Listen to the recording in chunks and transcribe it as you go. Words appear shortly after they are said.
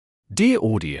Dear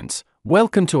audience,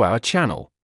 welcome to our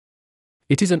channel.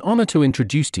 It is an honor to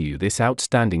introduce to you this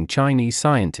outstanding Chinese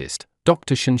scientist,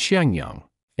 Dr. Shen Xiangyang,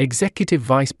 Executive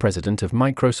Vice President of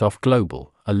Microsoft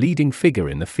Global, a leading figure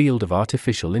in the field of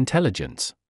artificial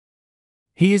intelligence.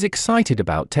 He is excited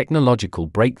about technological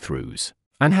breakthroughs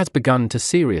and has begun to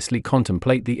seriously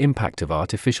contemplate the impact of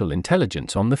artificial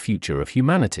intelligence on the future of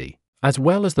humanity, as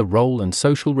well as the role and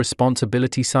social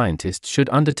responsibility scientists should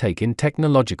undertake in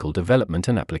technological development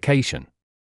and application.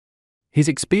 His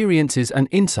experiences and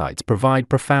insights provide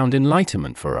profound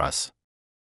enlightenment for us.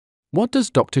 What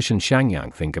does Dr. Shen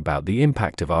Xiangyang think about the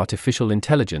impact of artificial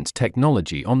intelligence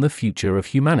technology on the future of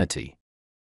humanity?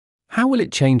 How will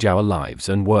it change our lives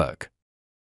and work?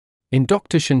 In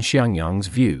Dr. Shen Xiangyang's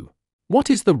view,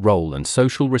 what is the role and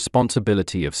social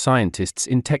responsibility of scientists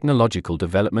in technological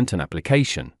development and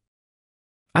application?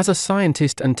 As a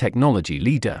scientist and technology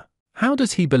leader, how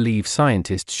does he believe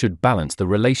scientists should balance the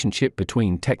relationship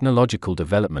between technological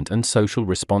development and social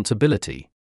responsibility?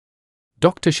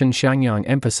 Dr. Shen Xiangyang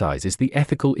emphasizes the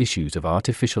ethical issues of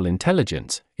artificial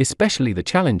intelligence, especially the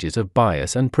challenges of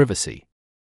bias and privacy.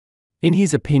 In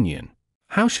his opinion,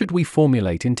 how should we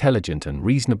formulate intelligent and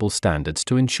reasonable standards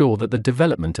to ensure that the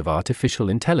development of artificial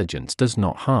intelligence does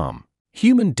not harm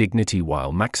human dignity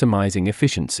while maximizing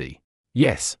efficiency?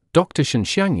 Yes, Dr. Shen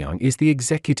Xiangyang is the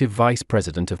Executive Vice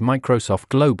President of Microsoft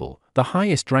Global, the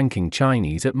highest-ranking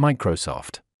Chinese at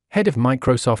Microsoft, head of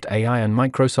Microsoft AI and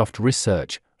Microsoft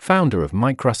Research, founder of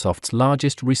Microsoft's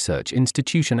largest research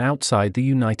institution outside the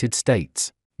United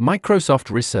States, Microsoft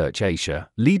Research Asia,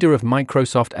 leader of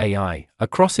Microsoft AI, a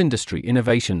cross-industry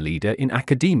innovation leader in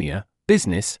academia,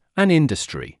 business, and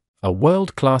industry. A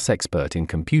world-class expert in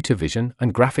computer vision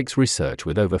and graphics research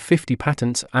with over 50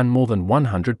 patents and more than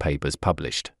 100 papers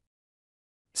published.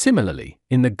 Similarly,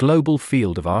 in the global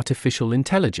field of artificial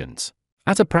intelligence,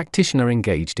 as a practitioner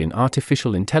engaged in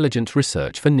artificial intelligence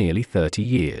research for nearly 30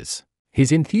 years,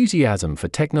 his enthusiasm for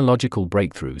technological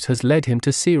breakthroughs has led him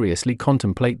to seriously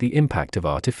contemplate the impact of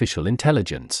artificial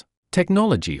intelligence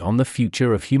technology on the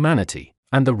future of humanity,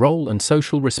 and the role and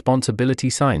social responsibility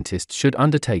scientists should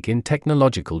undertake in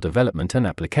technological development and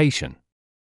application.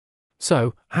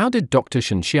 So, how did Dr.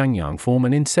 Shen Xiangyang form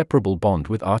an inseparable bond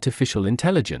with artificial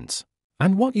intelligence?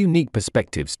 And what unique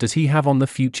perspectives does he have on the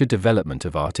future development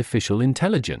of artificial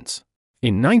intelligence?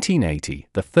 In 1980,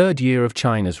 the third year of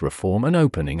China's reform and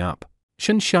opening up,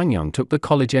 Shen Xiangyang took the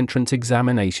college entrance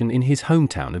examination in his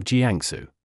hometown of Jiangsu.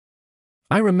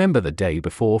 I remember the day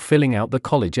before filling out the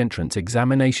college entrance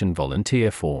examination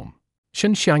volunteer form.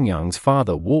 Shen Xiangyang's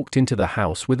father walked into the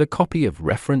house with a copy of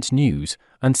Reference News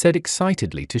and said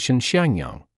excitedly to Shen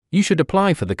Xiangyang, "You should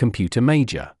apply for the computer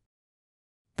major.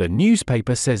 The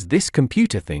newspaper says this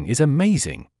computer thing is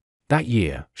amazing." That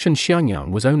year, Shen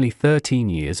Xiangyang was only 13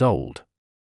 years old.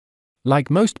 Like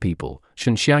most people,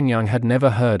 Shen Xiangyang had never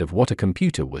heard of what a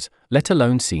computer was, let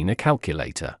alone seen a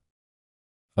calculator.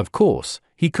 Of course,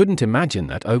 he couldn't imagine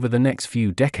that over the next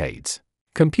few decades,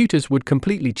 computers would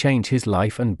completely change his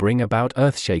life and bring about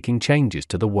earth-shaking changes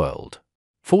to the world,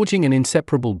 forging an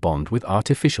inseparable bond with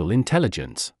artificial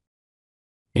intelligence.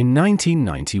 In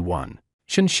 1991,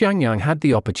 Shen Xiangyang had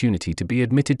the opportunity to be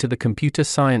admitted to the Computer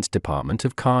Science Department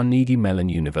of Carnegie Mellon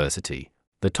University,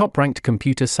 the top-ranked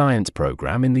computer science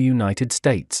program in the United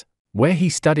States, where he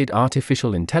studied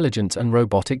artificial intelligence and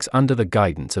robotics under the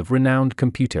guidance of renowned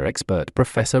computer expert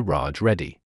Professor Raj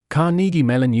Reddy. Carnegie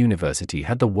Mellon University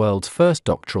had the world's first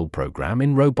doctoral program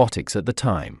in robotics at the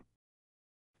time.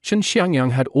 Shen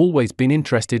Xiangyang had always been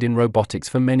interested in robotics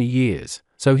for many years,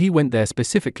 so he went there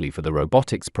specifically for the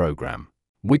robotics program,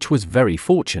 which was very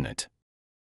fortunate.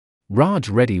 Raj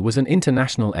Reddy was an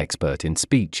international expert in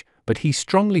speech, but he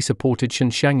strongly supported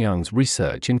Shen Xiangyang's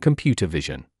research in computer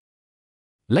vision.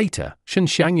 Later, Shen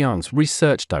Xiangyang's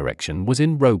research direction was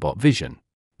in robot vision.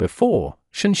 Before,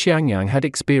 Shen Xiangyang had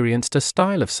experienced a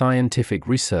style of scientific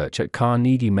research at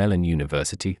Carnegie Mellon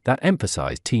University that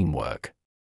emphasized teamwork.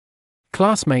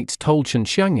 Classmates told Shen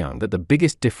Xiangyang that the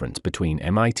biggest difference between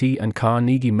MIT and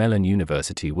Carnegie Mellon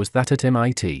University was that at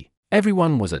MIT,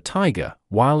 everyone was a tiger,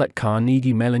 while at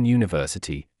Carnegie Mellon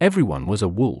University, everyone was a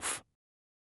wolf.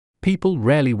 People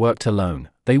rarely worked alone,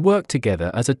 they worked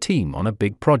together as a team on a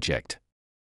big project.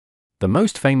 The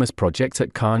most famous projects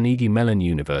at Carnegie Mellon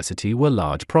University were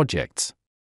large projects.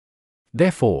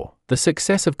 Therefore, the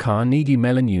success of Carnegie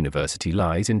Mellon University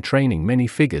lies in training many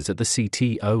figures at the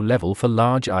CTO level for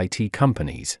large IT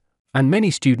companies, and many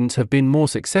students have been more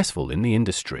successful in the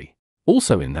industry.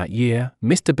 Also in that year,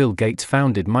 Mr. Bill Gates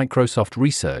founded Microsoft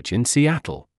Research in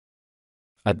Seattle.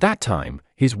 At that time,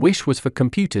 his wish was for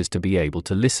computers to be able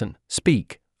to listen,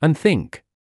 speak, and think.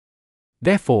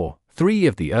 Therefore, Three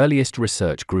of the earliest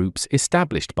research groups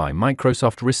established by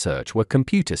Microsoft Research were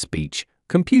computer speech,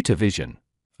 computer vision,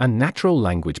 and natural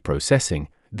language processing.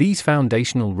 These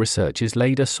foundational researches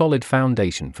laid a solid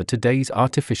foundation for today's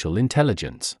artificial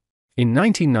intelligence. In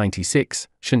 1996,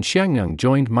 Shen Xiangyang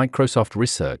joined Microsoft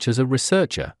Research as a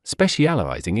researcher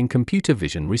specializing in computer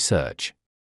vision research.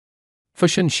 For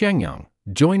Shen Xiangyang,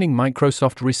 joining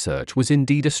Microsoft Research was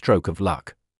indeed a stroke of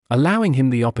luck, allowing him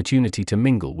the opportunity to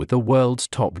mingle with the world's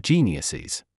top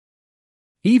geniuses.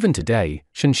 Even today,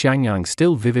 Shen Xiangyang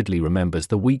still vividly remembers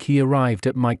the week he arrived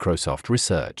at Microsoft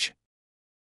Research.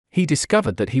 He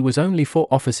discovered that he was only 4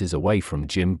 offices away from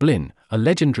Jim Blin, a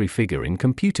legendary figure in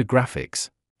computer graphics,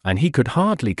 and he could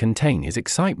hardly contain his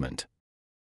excitement.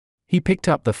 He picked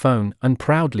up the phone and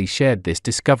proudly shared this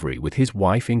discovery with his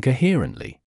wife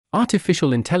incoherently.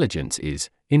 Artificial intelligence is,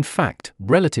 in fact,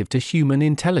 relative to human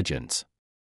intelligence.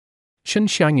 Shen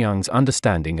Xiangyang's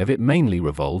understanding of it mainly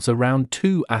revolves around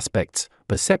 2 aspects: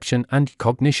 perception and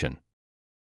cognition.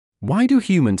 Why do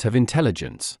humans have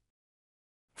intelligence?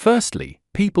 Firstly,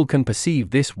 people can perceive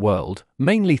this world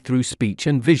mainly through speech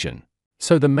and vision,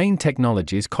 so the main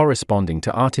technologies corresponding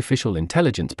to artificial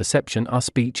intelligence perception are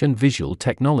speech and visual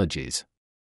technologies.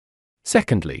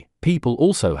 Secondly, people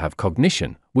also have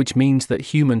cognition, which means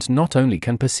that humans not only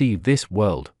can perceive this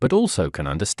world but also can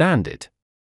understand it.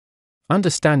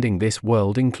 Understanding this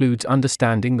world includes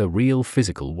understanding the real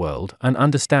physical world and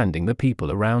understanding the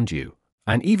people around you,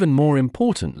 and even more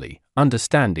importantly,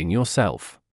 understanding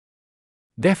yourself.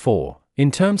 Therefore,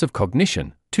 in terms of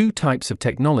cognition, 2 types of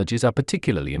technologies are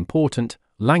particularly important: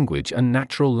 language and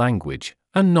natural language,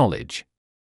 and knowledge.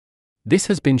 This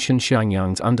has been Shen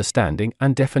Xiangyang's understanding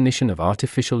and definition of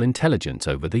artificial intelligence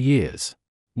over the years.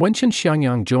 When Shen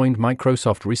Xiangyang joined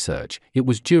Microsoft Research, it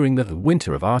was during the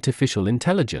winter of artificial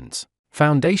intelligence.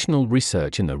 Foundational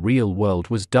research in the real world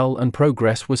was dull and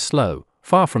progress was slow,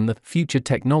 far from the future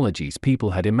technologies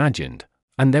people had imagined,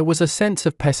 and there was a sense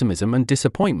of pessimism and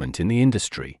disappointment in the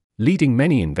industry, leading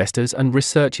many investors and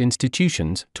research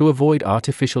institutions to avoid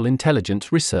artificial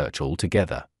intelligence research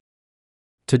altogether.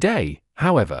 Today,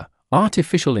 however,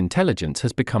 artificial intelligence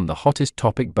has become the hottest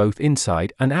topic both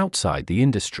inside and outside the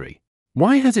industry.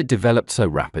 Why has it developed so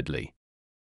rapidly?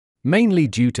 Mainly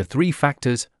due to 3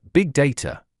 factors: big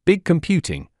data, big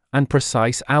computing, and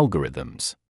precise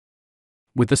algorithms.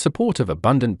 With the support of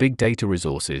abundant big data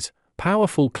resources,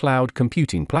 powerful cloud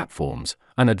computing platforms,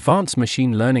 and advanced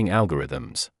machine learning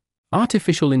algorithms,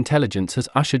 artificial intelligence has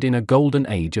ushered in a golden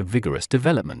age of vigorous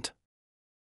development.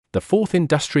 The 4th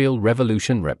industrial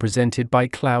revolution, represented by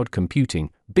cloud computing,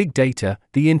 big data,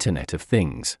 the Internet of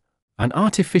Things, and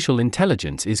artificial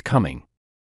intelligence, is coming.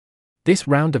 This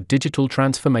round of digital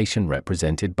transformation,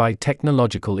 represented by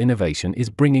technological innovation,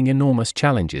 is bringing enormous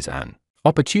challenges and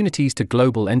opportunities to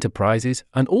global enterprises,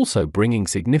 and also bringing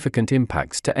significant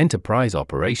impacts to enterprise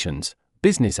operations,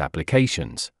 business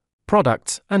applications,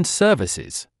 products, and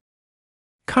services.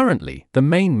 Currently, the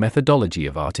main methodology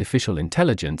of artificial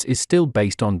intelligence is still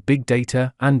based on big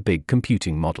data and big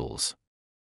computing models.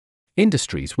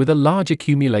 Industries with a large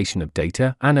accumulation of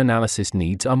data and analysis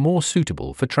needs are more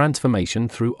suitable for transformation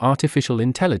through artificial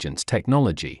intelligence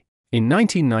technology. In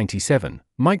 1997,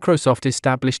 Microsoft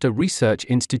established a research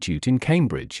institute in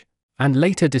Cambridge, and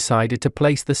later decided to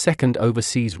place the 2nd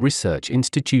overseas research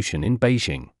institution in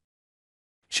Beijing.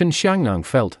 Shen Xiangyang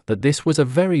felt that this was a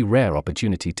very rare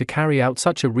opportunity to carry out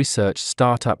such a research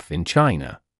startup in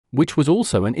China, which was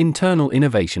also an internal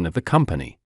innovation of the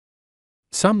company.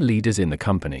 Some leaders in the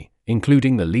company,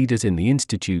 including the leaders in the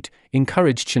institute,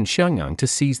 encouraged Shen Xiangyang to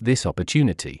seize this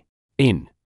opportunity. In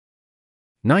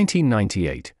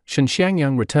 1998, Shen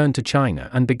Xiangyang returned to China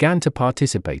and began to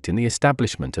participate in the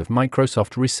establishment of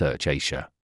Microsoft Research Asia.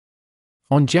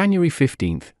 On January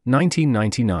 15,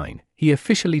 1999, he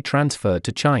officially transferred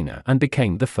to China and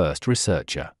became the first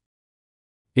researcher.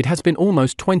 It has been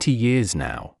almost 20 years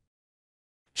now.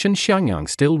 Shen Xiangyang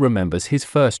still remembers his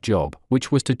first job,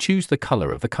 which was to choose the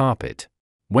color of the carpet.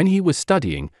 When he was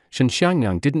studying, Shen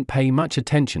Xiangyang didn't pay much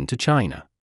attention to China.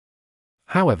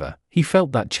 However, he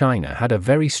felt that China had a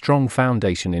very strong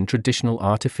foundation in traditional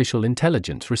artificial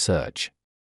intelligence research.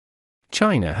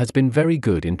 China has been very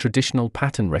good in traditional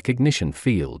pattern recognition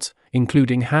fields,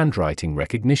 including handwriting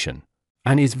recognition,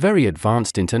 and is very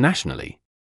advanced internationally.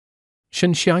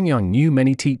 Shen Xiangyang knew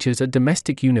many teachers at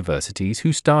domestic universities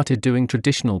who started doing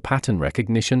traditional pattern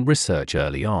recognition research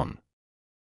early on.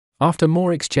 After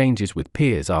more exchanges with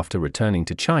peers after returning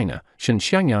to China, Shen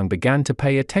Xiangyang began to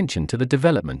pay attention to the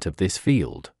development of this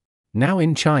field. Now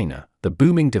in China, the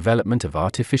booming development of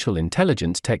artificial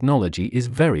intelligence technology is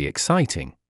very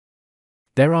exciting.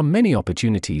 There are many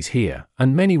opportunities here,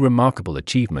 and many remarkable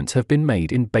achievements have been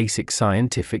made in basic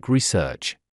scientific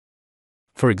research.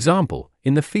 For example,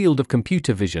 in the field of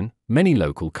computer vision, many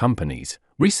local companies,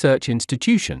 research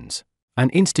institutions, and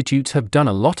institutes have done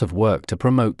a lot of work to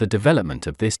promote the development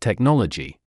of this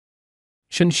technology.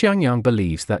 Shen Xiangyang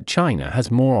believes that China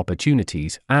has more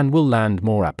opportunities and will land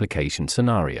more application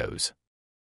scenarios.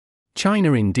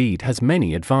 China indeed has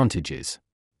many advantages.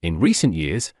 In recent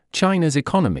years, China's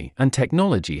economy and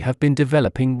technology have been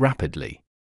developing rapidly.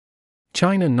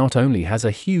 China not only has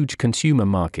a huge consumer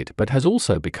market but has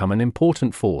also become an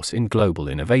important force in global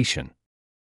innovation.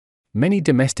 Many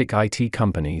domestic IT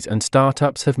companies and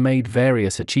startups have made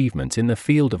various achievements in the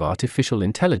field of artificial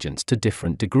intelligence to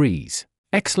different degrees.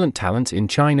 Excellent talents in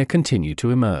China continue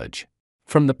to emerge.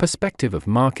 From the perspective of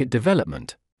market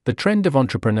development, the trend of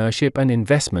entrepreneurship and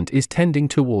investment is tending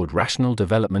toward rational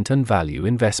development and value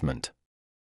investment.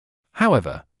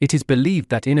 However, it is believed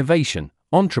that innovation,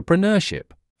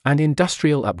 entrepreneurship, and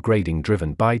industrial upgrading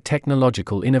driven by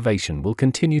technological innovation will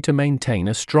continue to maintain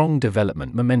a strong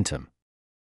development momentum.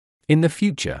 In the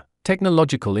future,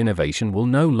 technological innovation will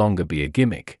no longer be a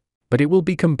gimmick, but it will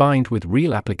be combined with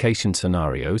real application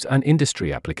scenarios and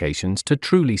industry applications to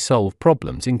truly solve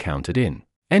problems encountered in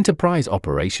enterprise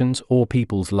operations or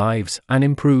people's lives and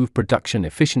improve production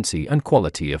efficiency and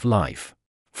quality of life.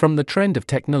 From the trend of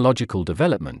technological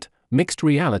development, mixed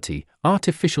reality,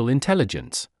 artificial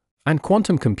intelligence, and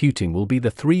quantum computing will be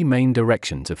the three main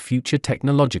directions of future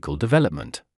technological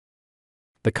development.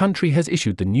 The country has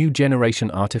issued the New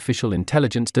Generation Artificial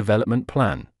Intelligence Development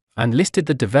Plan and listed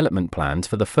the development plans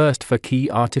for the first four key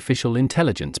artificial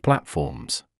intelligence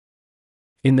platforms.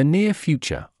 In the near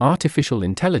future, artificial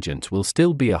intelligence will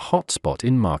still be a hotspot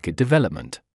in market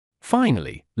development.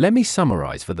 Finally, let me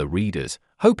summarize for the readers,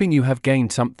 hoping you have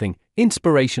gained something,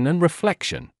 inspiration and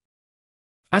reflection.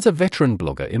 As a veteran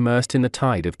blogger immersed in the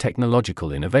tide of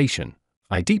technological innovation,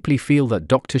 I deeply feel that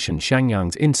Dr. Shen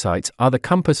Xiangyang's insights are the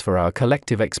compass for our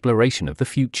collective exploration of the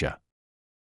future.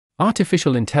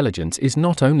 Artificial intelligence is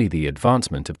not only the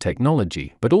advancement of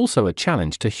technology but also a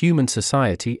challenge to human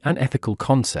society and ethical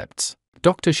concepts.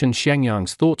 Dr. Shen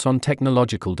Xiangyang's thoughts on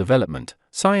technological development,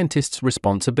 scientists'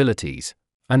 responsibilities,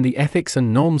 and the ethics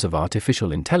and norms of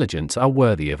artificial intelligence are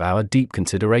worthy of our deep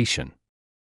consideration.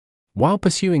 While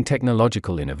pursuing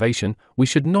technological innovation, we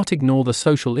should not ignore the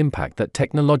social impact that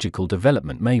technological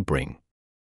development may bring.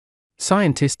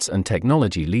 Scientists and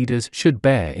technology leaders should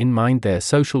bear in mind their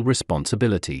social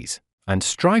responsibilities and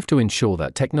strive to ensure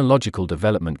that technological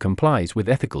development complies with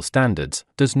ethical standards,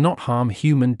 does not harm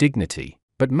human dignity,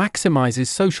 but maximizes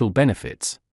social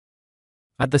benefits.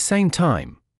 At the same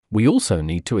time, we also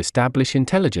need to establish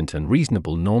intelligent and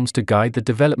reasonable norms to guide the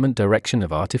development direction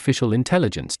of artificial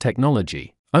intelligence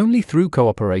technology. Only through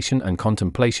cooperation and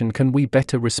contemplation can we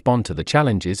better respond to the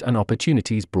challenges and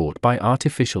opportunities brought by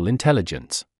artificial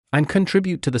intelligence, and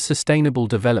contribute to the sustainable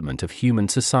development of human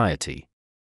society.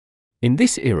 In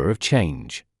this era of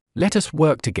change, let us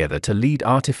work together to lead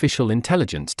artificial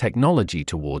intelligence technology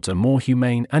towards a more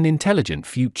humane and intelligent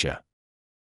future.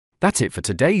 That's it for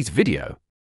today's video.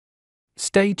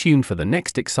 Stay tuned for the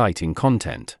next exciting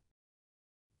content.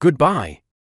 Goodbye.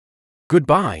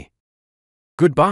 Goodbye. Goodbye.